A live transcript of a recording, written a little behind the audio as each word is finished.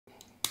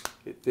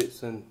It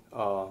fits in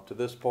to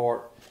this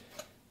part,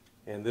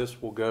 and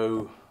this will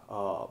go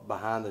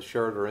behind the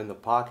shirt or in the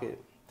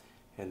pocket,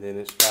 and then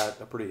it's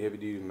got a pretty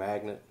heavy-duty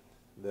magnet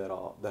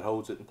that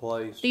holds it in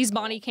place. These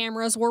body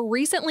cameras were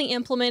recently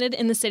implemented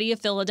in the city of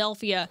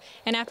Philadelphia,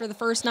 and after the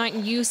first night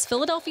in use,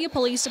 Philadelphia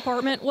Police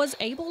Department was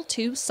able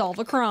to solve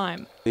a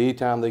crime.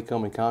 Anytime they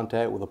come in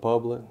contact with the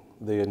public,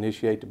 they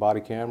initiate the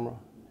body camera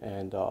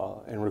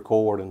and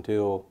record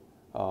until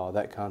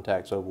that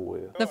contact's over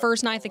with. The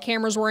first night the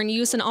cameras were in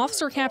use, an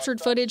officer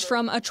captured footage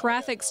from a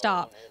traffic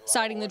stop,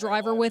 citing the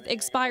driver with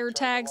expired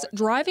tags,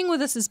 driving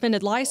with a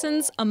suspended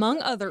license,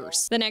 among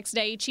others. The next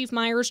day, Chief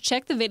Myers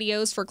checked the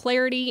videos for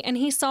clarity, and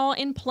he saw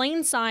in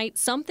plain sight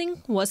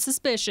something was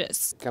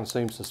suspicious. It kind of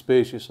seemed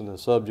suspicious, and the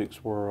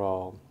subjects were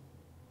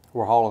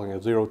hauling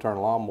a zero-turn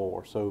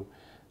lawnmower. So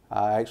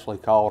I actually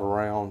called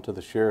around to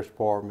the sheriff's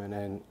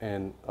department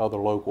and other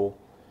local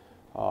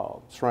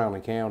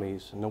surrounding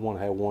counties, and no one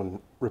had one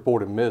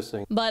reported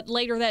missing. But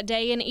later that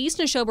day, an East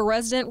Neshoba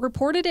resident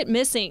reported it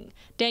missing.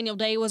 Daniel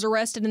Day was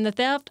arrested in the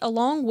theft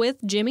along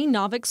with Jimmy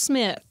Novick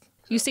Smith.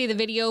 You see the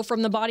video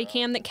from the body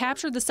cam that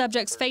captured the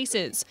subjects'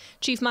 faces.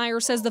 Chief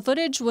Myers says the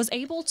footage was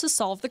able to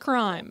solve the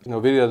crime. You know,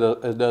 video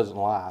doesn't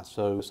lie,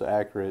 so it's an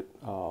accurate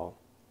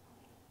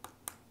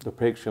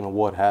depiction of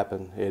what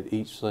happened at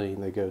each scene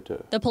they go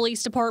to. The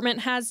police department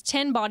has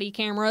 10 body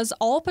cameras.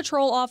 All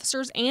patrol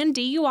officers and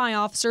DUI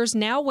officers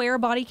now wear a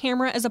body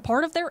camera as a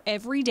part of their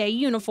everyday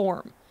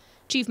uniform.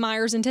 Chief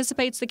Myers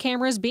anticipates the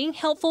cameras being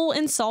helpful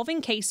in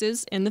solving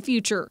cases in the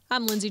future.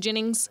 I'm Lindsay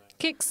Jennings,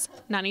 KIX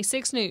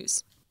 96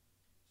 News.